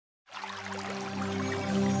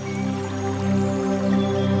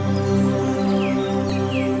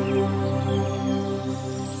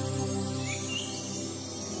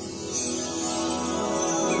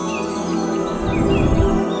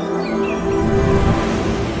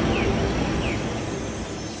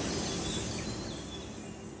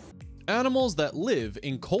Animals that live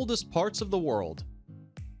in coldest parts of the world.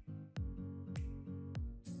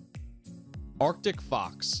 Arctic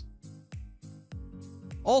fox.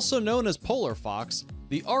 Also known as polar fox,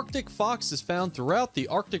 the Arctic fox is found throughout the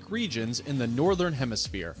Arctic regions in the northern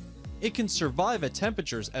hemisphere. It can survive at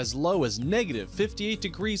temperatures as low as -58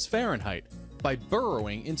 degrees Fahrenheit by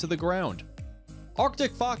burrowing into the ground.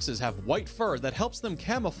 Arctic foxes have white fur that helps them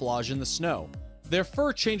camouflage in the snow. Their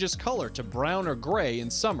fur changes color to brown or gray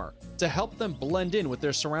in summer to help them blend in with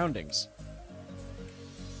their surroundings.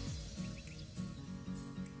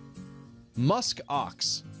 Musk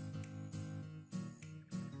ox.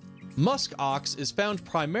 Musk ox is found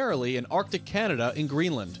primarily in Arctic Canada and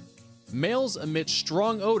Greenland. Males emit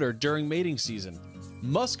strong odor during mating season.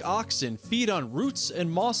 Musk oxen feed on roots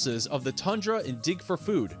and mosses of the tundra and dig for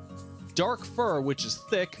food. Dark fur, which is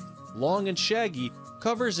thick, long, and shaggy,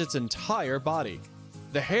 covers its entire body.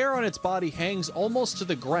 The hair on its body hangs almost to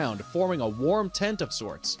the ground, forming a warm tent of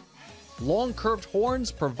sorts. Long curved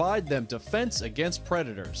horns provide them defense against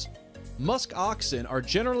predators. Musk oxen are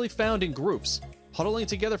generally found in groups, huddling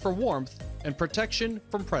together for warmth and protection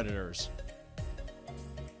from predators.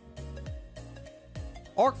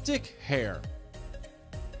 Arctic hare.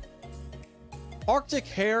 Arctic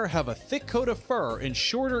hare have a thick coat of fur and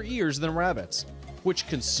shorter ears than rabbits, which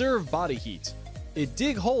conserve body heat. It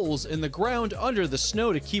dig holes in the ground under the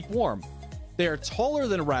snow to keep warm. They are taller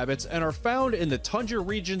than rabbits and are found in the tundra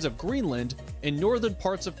regions of Greenland and northern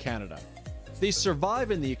parts of Canada. They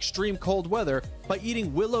survive in the extreme cold weather by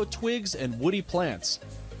eating willow twigs and woody plants.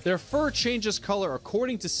 Their fur changes color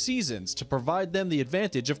according to seasons to provide them the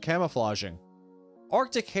advantage of camouflaging.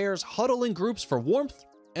 Arctic hares huddle in groups for warmth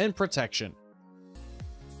and protection.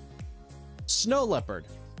 Snow leopard.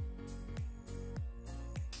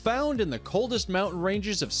 Found in the coldest mountain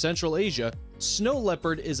ranges of Central Asia, snow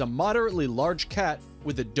leopard is a moderately large cat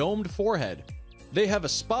with a domed forehead. They have a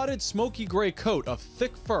spotted smoky gray coat of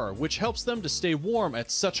thick fur which helps them to stay warm at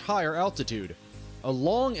such higher altitude. A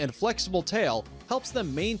long and flexible tail helps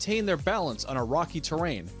them maintain their balance on a rocky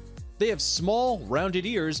terrain. They have small, rounded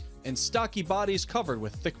ears and stocky bodies covered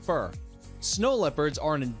with thick fur. Snow leopards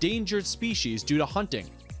are an endangered species due to hunting,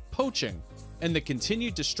 poaching, and the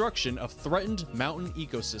continued destruction of threatened mountain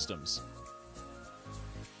ecosystems.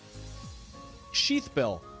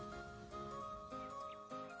 Sheathbill.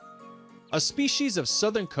 A species of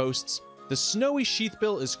southern coasts, the snowy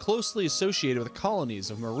sheathbill is closely associated with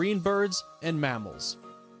colonies of marine birds and mammals.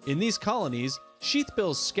 In these colonies,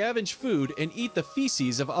 sheathbills scavenge food and eat the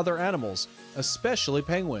feces of other animals, especially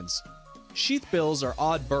penguins. Sheathbills are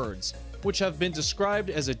odd birds, which have been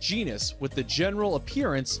described as a genus with the general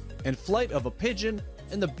appearance and flight of a pigeon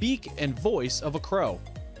and the beak and voice of a crow.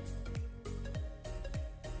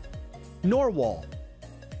 Narwhal.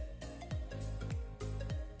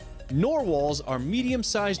 Narwhals are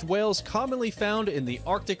medium-sized whales commonly found in the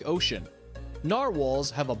Arctic Ocean.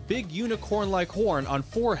 Narwhals have a big unicorn-like horn on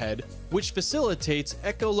forehead which facilitates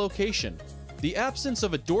echolocation. The absence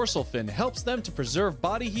of a dorsal fin helps them to preserve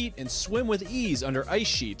body heat and swim with ease under ice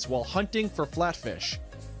sheets while hunting for flatfish.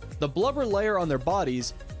 The blubber layer on their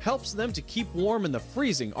bodies helps them to keep warm in the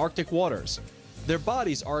freezing Arctic waters. Their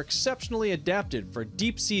bodies are exceptionally adapted for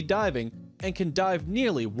deep-sea diving and can dive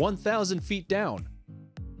nearly 1,000 feet down.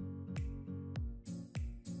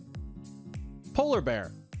 Polar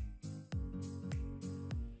bear.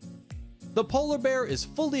 The polar bear is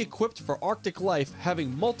fully equipped for Arctic life,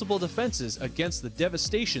 having multiple defenses against the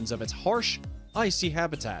devastations of its harsh, icy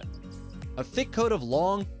habitat. A thick coat of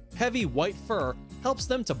long, heavy white fur helps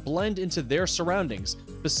them to blend into their surroundings,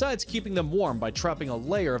 besides keeping them warm by trapping a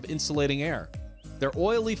layer of insulating air. Their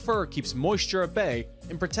oily fur keeps moisture at bay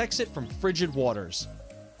and protects it from frigid waters.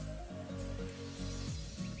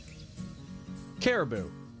 Caribou.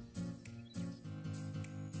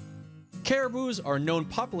 Caribous are known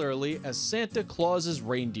popularly as Santa Claus's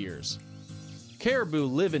reindeers. Caribou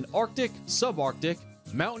live in Arctic, subarctic,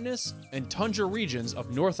 mountainous, and tundra regions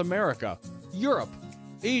of North America, Europe,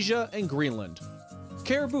 Asia, and Greenland.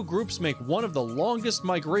 Caribou groups make one of the longest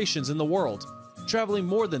migrations in the world, traveling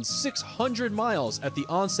more than 600 miles at the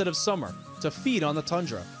onset of summer to feed on the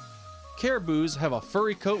tundra. Caribous have a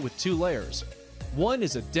furry coat with two layers. One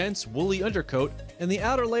is a dense, woolly undercoat, and the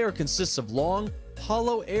outer layer consists of long,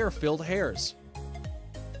 hollow air-filled hairs.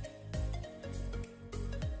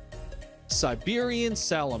 Siberian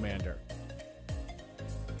salamander.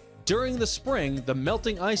 During the spring, the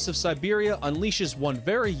melting ice of Siberia unleashes one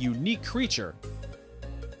very unique creature,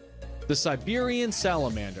 the Siberian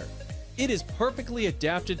salamander. It is perfectly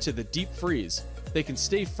adapted to the deep freeze. They can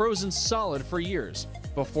stay frozen solid for years,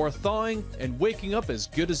 before thawing and waking up as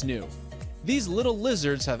good as new. These little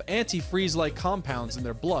lizards have antifreeze-like compounds in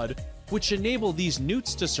their blood, which enable these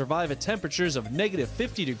newts to survive at temperatures of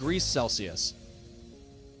 -50 degrees Celsius.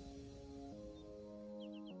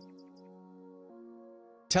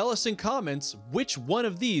 Tell us in comments which one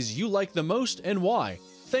of these you like the most and why.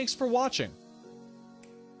 Thanks for watching.